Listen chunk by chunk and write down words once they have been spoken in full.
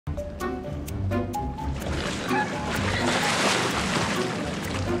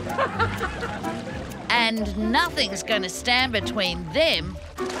And nothing's going to stand between them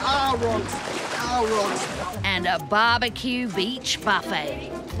and a barbecue beach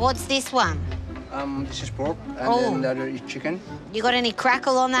buffet. What's this one? This is pork, and then the other is chicken. You got any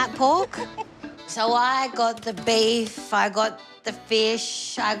crackle on that pork? So I got the beef, I got the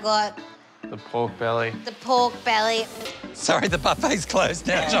fish, I got... The pork belly. The pork belly. Sorry, the buffet's closed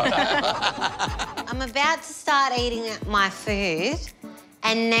now, John. I'm about to start eating my food,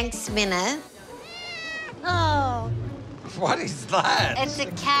 and next minute... Oh. What is that? It's a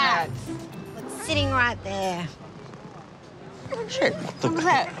cat. It's sitting right there. Shit, What was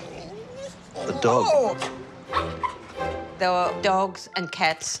that? the dog. There were dogs and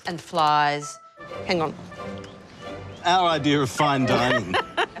cats and flies. Hang on. Our idea of fine dining.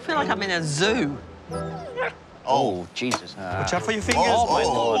 I feel like I'm in a zoo. Oh, Jesus. Watch out for your fingers. Oh, my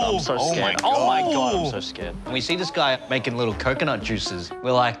Lord, I'm so scared. Oh, my God. I'm so scared. And we see this guy making little coconut juices.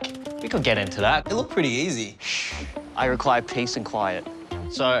 We're like, we could get into that. It looked pretty easy. I require peace and quiet.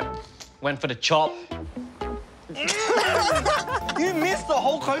 So, went for the chop. You missed the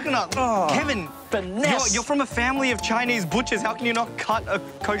whole coconut. Kevin, you're from a family of Chinese butchers. How can you not cut a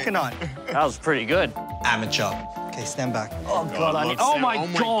coconut? That was pretty good. Amateur. Okay, stand back. Oh, God, I need... Oh, my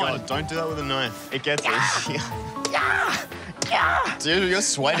God. Don't do that with a knife. It gets us. Dude, you're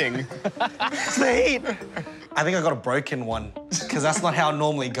sweating. Sweet. I think I got a broken one, because that's not how it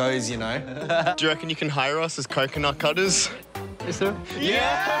normally goes, you know? Do you reckon you can hire us as coconut cutters? Is there?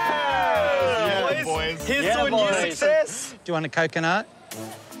 Yeah, boys. Here's to a new success. Do you want a coconut?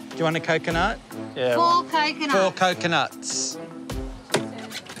 Do you want a coconut? Yeah. 4 coconuts. 4 coconuts.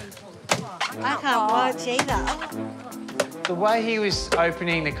 I can't watch either. The way he was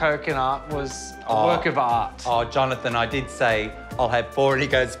opening the coconut was a work of art. Oh, Jonathan, I did say, I'll have 4, and he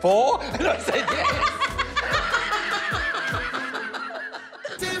goes, 4? And I said, yes.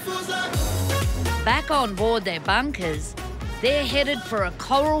 Back on board their bunkers, they're headed for a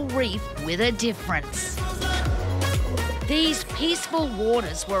coral reef with a difference. These peaceful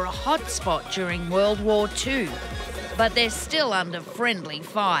waters were a hot spot during World War II, but they're still under friendly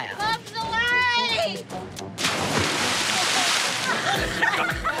fire. Bob's away!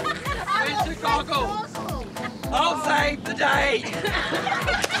 Where's the goggle? I'll save the day.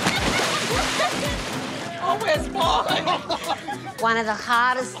 Oh, where's mine? One of the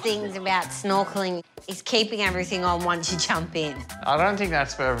hardest things about snorkelling is keeping everything on once you jump in. I don't think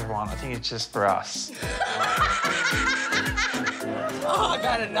that's for everyone. I think it's just for us. Oh, I've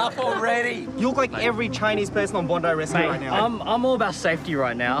had enough already. You look like every Chinese person on Bondi Restaurant right now. I'm all about safety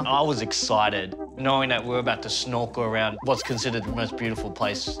right now. I was excited knowing that we're about to snorkel around what's considered the most beautiful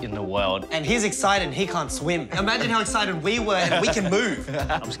place in the world. And he's excited and he can't swim. Imagine how excited we were and we can move.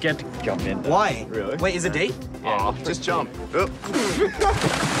 I'm scared to jump in. Why? Really? Wait, is it deep? Yeah, just jump.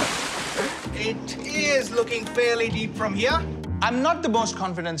 It is looking fairly deep from here. I'm not the most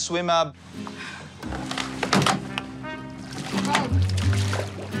confident swimmer.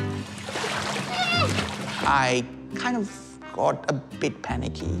 I kind of got a bit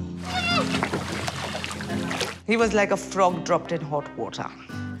panicky. He was like a frog dropped in hot water.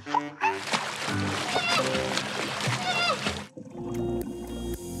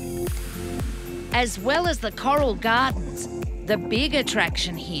 As well as the coral gardens, the big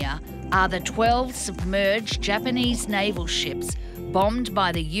attraction here are the 12 submerged Japanese naval ships bombed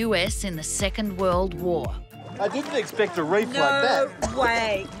by the US in the Second World War. I didn't expect a reef like that. No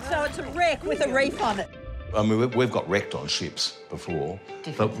way. So it's a wreck with a reef on it. I mean, we've got wrecked on ships before.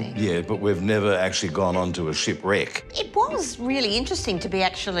 Different thing. Yeah, but we've never actually gone onto a shipwreck. It was really interesting to be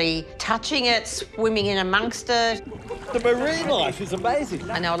actually touching it, swimming in amongst it. The marine life is amazing.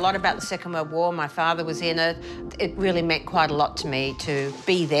 I know a lot about the Second World War. My father was in it. It really meant quite a lot to me to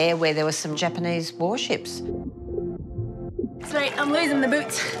be there where there were some Japanese warships. Sweet, I'm losing the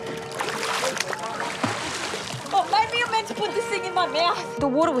boots. Oh, maybe I'm meant to put this thing in my mouth. The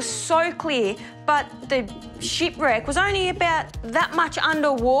water was so clear, but the shipwreck was only about that much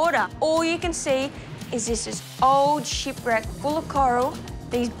underwater. All you can see is this old shipwreck full of coral,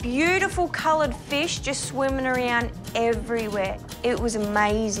 these beautiful coloured fish just swimming around everywhere. It was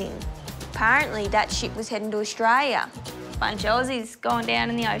amazing. Apparently, that ship was heading to Australia. Bunch of Aussies going down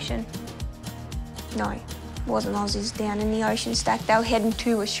in the ocean. No, it wasn't Aussies down in the ocean, Stack. They were heading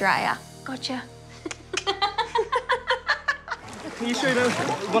to Australia. Gotcha. Are you sure you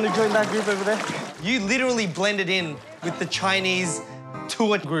don't want to join that group over there? You literally blended in with the Chinese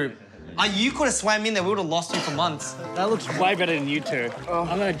tour group. You could have swam in there. We would have lost you for months. That looks way better than you two.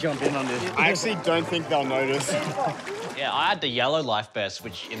 I'm going to jump in on this. I actually don't think they'll notice. Yeah, I had the yellow life vest,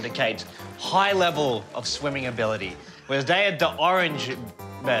 which indicates high level of swimming ability, whereas they had the orange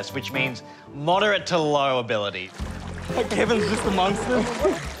vest, which means moderate to low ability. Kevin's just a monster.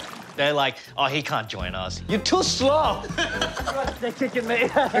 They're like, oh, he can't join us. You're too slow. They're kicking me.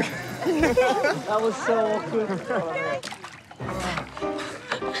 That was so awkward.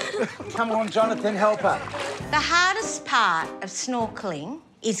 Come on, Jonathan, help her. The hardest part of snorkelling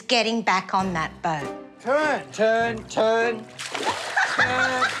is getting back on that boat. Turn. No, turn it.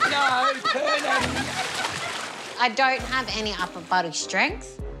 I don't have any upper body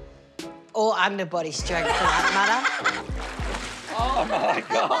strength or underbody strength for that matter. Oh, my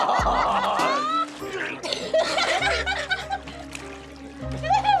God.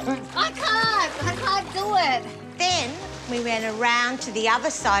 I can't do it. Then we went around to the other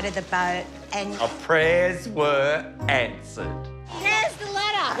side of the boat and... Our prayers were answered. There's the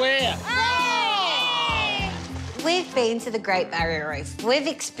ladder. Where? Hey! We've been to the Great Barrier Reef. We've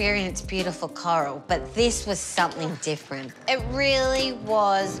experienced beautiful coral, but this was something different. It really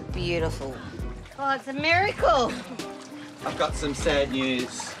was beautiful. Oh, it's a miracle. I've got some sad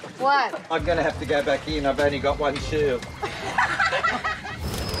news. What? I'm going to have to go back in. I've only got one shoe.